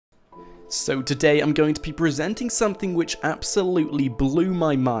So today I'm going to be presenting something which absolutely blew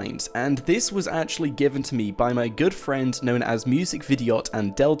my mind, and this was actually given to me by my good friend known as Music Vidiot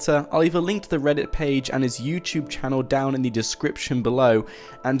and Delta. I'll leave a link to the Reddit page and his YouTube channel down in the description below,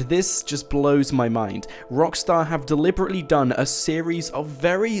 and this just blows my mind. Rockstar have deliberately done a series of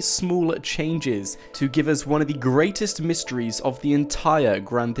very small changes to give us one of the greatest mysteries of the entire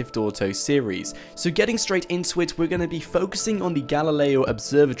Grand Theft Auto series. So getting straight into it, we're going to be focusing on the Galileo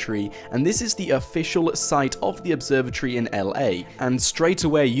Observatory, and this is the official site of the observatory in LA, and straight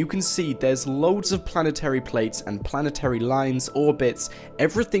away you can see there's loads of planetary plates and planetary lines, orbits,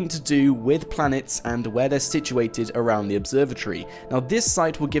 everything to do with planets and where they're situated around the observatory. Now this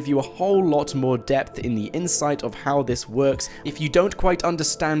site will give you a whole lot more depth in the insight of how this works. If you don't quite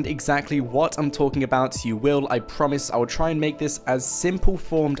understand exactly what I'm talking about, you will, I promise. I will try and make this as simple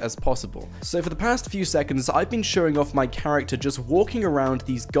formed as possible. So for the past few seconds I've been showing off my character just walking around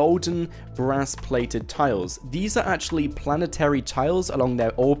these golden brass plated tiles. These are actually planetary tiles along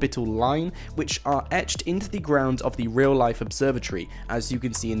their orbital line, which are etched into the ground of the real life observatory, as you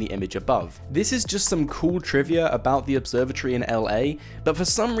can see in the image above. This is just some cool trivia about the observatory in LA, but for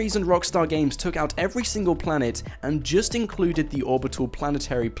some reason Rockstar Games took out every single planet and just included the orbital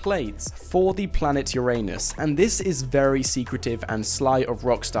planetary plates for the planet Uranus, and this is very secretive and sly of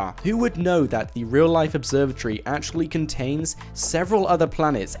Rockstar. Who would know that the real life observatory actually contains several other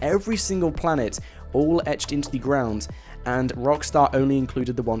planets, every single planet, all etched into the ground, and Rockstar only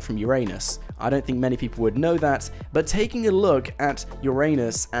included the one from Uranus. I don't think many people would know that, but taking a look at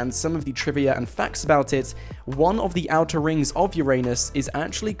Uranus and some of the trivia and facts about it, one of the outer rings of Uranus is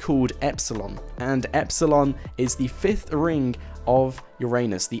actually called Epsilon, and Epsilon is the fifth ring of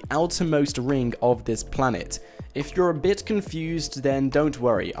Uranus, the outermost ring of this planet. If you're a bit confused, then don't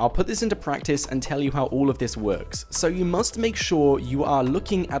worry, I'll put this into practice and tell you how all of this works. So you must make sure you are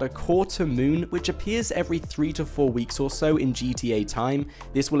looking at a quarter moon, which appears every 3 to 4 weeks or so in GTA time.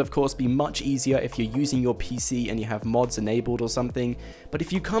 This will of course be much easier if you're using your PC and you have mods enabled or something, but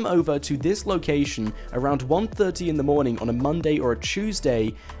if you come over to this location around 1:30 in the morning on a Monday or a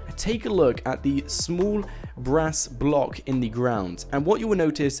Tuesday, take a look at the small brass block in the ground, and what you will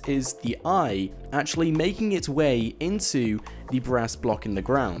notice is the eye actually making its way into the brass block in the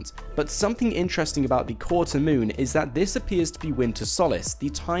ground. But something interesting about the quarter moon is that this appears to be winter solace, the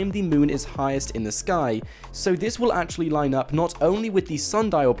time the moon is highest in the sky, so this will actually line up not only with the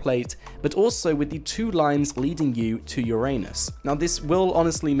sundial plate, but also with the two lines leading you to Uranus. Now this will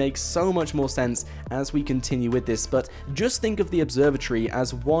honestly make so much more sense as we continue with this, but just think of the observatory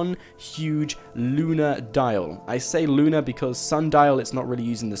as one huge lunar dial. I say lunar because sundial, it's not really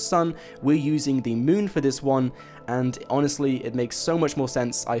using the sun, we're using the moon for this one, and honestly it makes so much more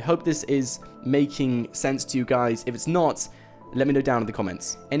sense. I hope this is making sense to you guys. If it's not, let me know down in the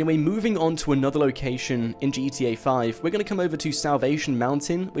comments. Anyway, moving on to another location in GTA 5, we're going to come over to Salvation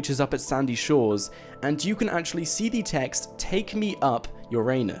Mountain, which is up at Sandy Shores, and you can actually see the text, "Take me up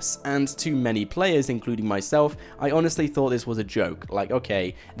Uranus," and to many players, including myself, I honestly thought this was a joke. Like,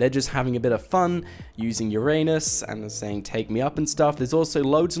 okay, they're just having a bit of fun using Uranus and saying "take me up" and stuff. There's also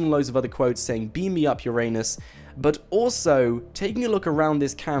loads and loads of other quotes saying "beam me up Uranus," but also, taking a look around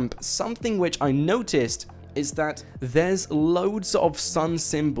this camp, something which I noticed is that there's loads of sun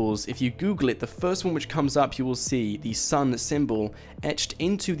symbols. If you Google it, the first one which comes up, you will see the sun symbol etched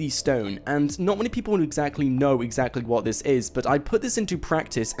into the stone, and not many people know exactly what this is, but I put this into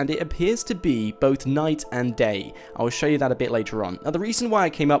practice and it appears to be both night and day. I'll show you that a bit later on. Now the reason why I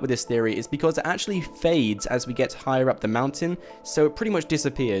came up with this theory is because it actually fades as we get higher up the mountain, so it pretty much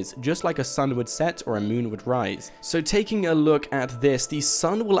disappears, just like a sun would set or a moon would rise. So taking a look at this, the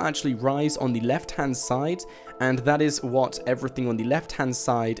sun will actually rise on the left hand side, and that is what everything on the left hand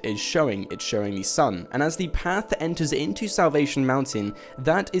side is showing. It's showing the sun, and as the path enters into Salvation Mountain,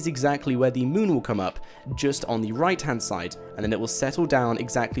 that is exactly where the moon will come up, just on the right hand side, and then it will settle down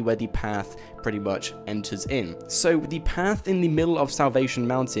exactly where the path pretty much enters in. So the path in the middle of Salvation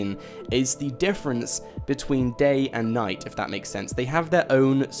Mountain is the difference between day and night, if that makes sense. They have their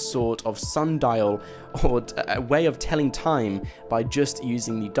own sort of sundial or a way of telling time by just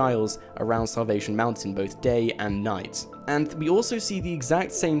using the dials around Salvation Mountain, both day and night. And we also see the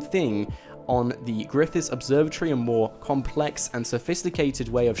exact same thing on the Griffiths Observatory, a more complex and sophisticated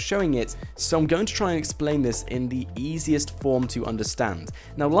way of showing it, so I'm going to try and explain this in the easiest form to understand.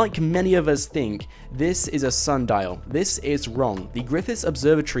 Now, like many of us think, this is a sundial. This is wrong. The Griffiths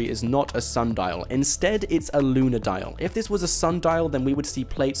Observatory is not a sundial. Instead, it's a lunar dial. If this was a sundial, then we would see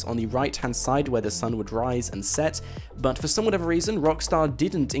plates on the right-hand side where the sun would rise and set, but for some whatever reason, Rockstar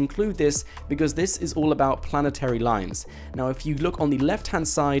didn't include this because this is all about planetary lines. Now, if you look on the left-hand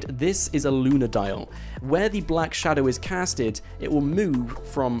side, this is a lunar dial. Where the black shadow is casted, it will move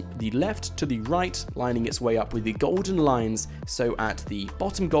from the left to the right, lining its way up with the golden lines. So at the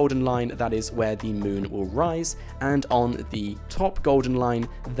bottom golden line, that is where the moon will rise, and on the top golden line,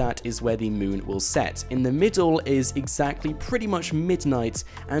 that is where the moon will set. In the middle is exactly pretty much midnight,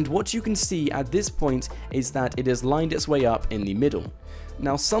 and what you can see at this point is that it has lined its way up in the middle.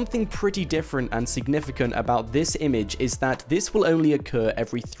 Now, something pretty different and significant about this image is that this will only occur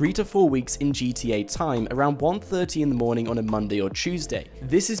every 3 to 4 weeks in GTA time, around 1:30 in the morning on a Monday or Tuesday.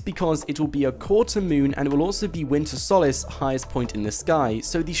 This is because it will be a quarter moon and it will also be winter solace, highest point in the sky,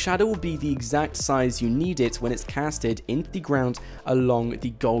 so the shadow will be the exact size you need it when it's casted into the ground along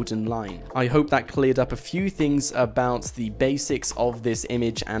the golden line. I hope that cleared up a few things about the basics of this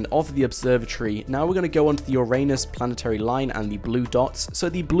image and of the observatory. Now we're going to go on to the Uranus planetary line and the blue dots. So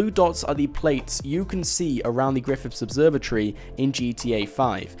the blue dots are the plates you can see around the Griffiths Observatory in GTA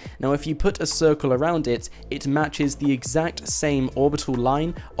 5. Now, if you put a circle around it, it matches the exact same orbital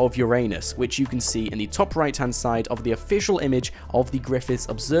line of Uranus, which you can see in the top right-hand side of the official image of the Griffiths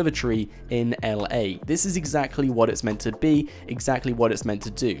Observatory in LA. This is exactly what it's meant to be, exactly what it's meant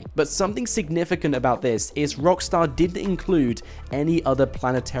to do. But something significant about this is Rockstar didn't include any other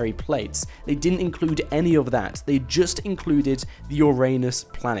planetary plates. They didn't include any of that. They just included the Uranus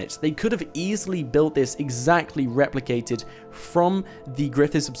planet. They could have easily built this exactly replicated from the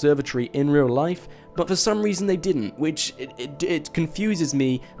Griffiths Observatory in real life, but for some reason they didn't, which it confuses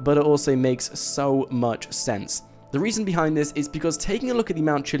me, but it also makes so much sense. The reason behind this is because taking a look at the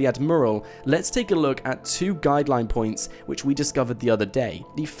Mount Chiliad mural, let's take a look at 2 guideline points which we discovered the other day.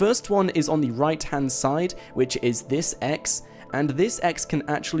 The first one is on the right-hand side, which is this X, and this X can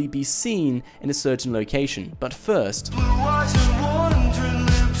actually be seen in a certain location. But first,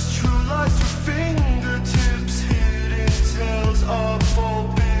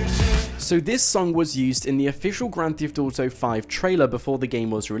 so this song was used in the official Grand Theft Auto 5 trailer before the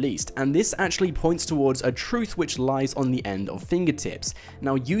game was released, and this actually points towards a truth which lies on the end of fingertips.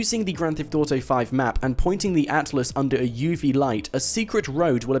 Now, using the Grand Theft Auto 5 map and pointing the atlas under a UV light, a secret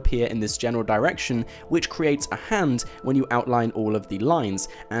road will appear in this general direction, which creates a hand when you outline all of the lines,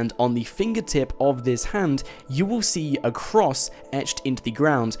 and on the fingertip of this hand, you will see a cross etched into the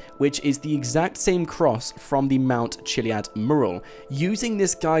ground, which is the exact same cross from the Mount Chiliad mural. Using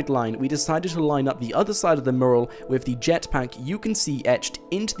this guideline, we decided to line up the other side of the mural with the jetpack you can see etched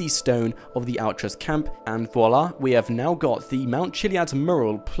into the stone of the Outras camp, and voila, we have now got the Mount Chiliad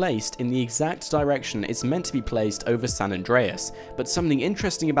mural placed in the exact direction it's meant to be placed over San Andreas. But something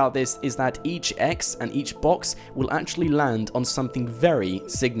interesting about this is that each X and each box will actually land on something very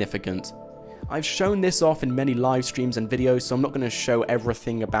significant. I've shown this off in many live streams and videos, so I'm not going to show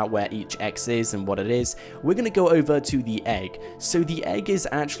everything about where each X is and what it is. We're going to go over to the egg. So the egg is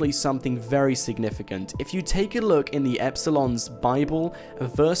actually something very significant. If you take a look in the Epsilon's Bible,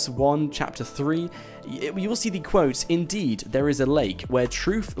 verse 1, chapter 3, you will see the quote, "Indeed, there is a lake where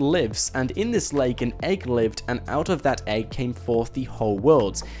truth lives, and in this lake an egg lived, and out of that egg came forth the whole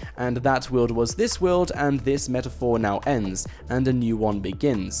world. And that world was this world, and this metaphor now ends, and a new one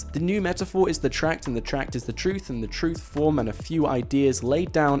begins." The new metaphor is the tract, and the tract is the truth, and the truth form and a few ideas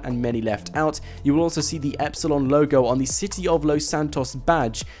laid down and many left out. You will also see the Epsilon logo on the City of Los Santos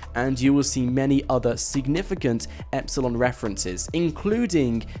badge, and you will see many other significant Epsilon references,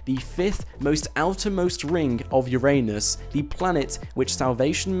 including the 5th most outermost ring of Uranus, the planet which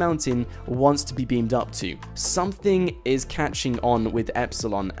Salvation Mountain wants to be beamed up to. Something is catching on with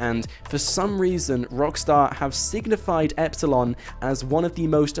Epsilon, and for some reason Rockstar have signified Epsilon as one of the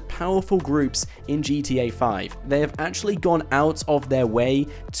most powerful groups in GTA 5. They have actually gone out of their way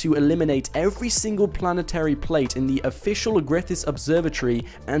to eliminate every single planetary plate in the official Griffiths Observatory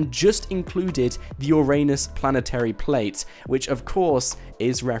and just included the Uranus planetary plate, which of course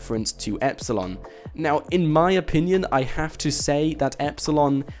is referenced to Epsilon. Now, in my opinion, I have to say that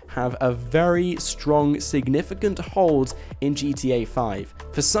Epsilon have a very strong, significant hold in GTA 5.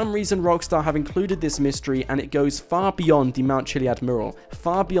 For some reason, Rockstar have included this mystery, and it goes far beyond the Mount Chiliad mural,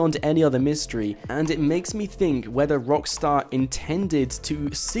 far beyond any other mystery, and it makes me think whether Rockstar intended to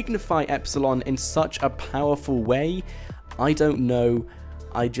signify Epsilon in such a powerful way. I don't know,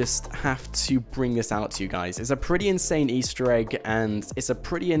 I just have to bring this out to you guys. It's a pretty insane Easter egg, and it's a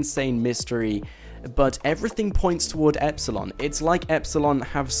pretty insane mystery, but everything points toward Epsilon. It's like Epsilon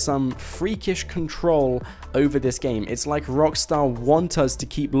have some freakish control over this game. It's like Rockstar want us to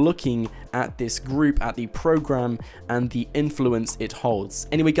keep looking at this group, at the program, and the influence it holds.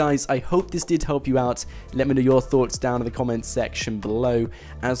 Anyway guys, I hope this did help you out. Let me know your thoughts down in the comments section below.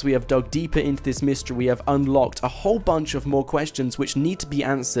 As we have dug deeper into this mystery, we have unlocked a whole bunch of more questions which need to be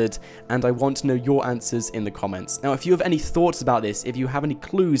answered, and I want to know your answers in the comments. Now, if you have any thoughts about this, if you have any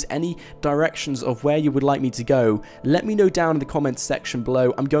clues, any directions of where you would like me to go, let me know down in the comments section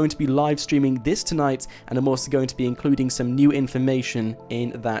below. I'm going to be live streaming this tonight, and I'm also going to be including some new information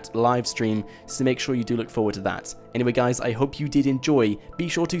in that live stream, so make sure you do look forward to that. Anyway guys, I hope you did enjoy. Be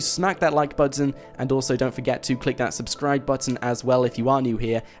sure to smack that like button, and also don't forget to click that subscribe button as well if you are new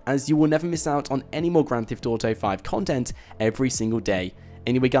here, as you will never miss out on any more Grand Theft Auto 5 content every single day.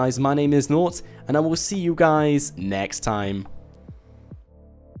 Anyway guys, my name is Nort, and I will see you guys next time.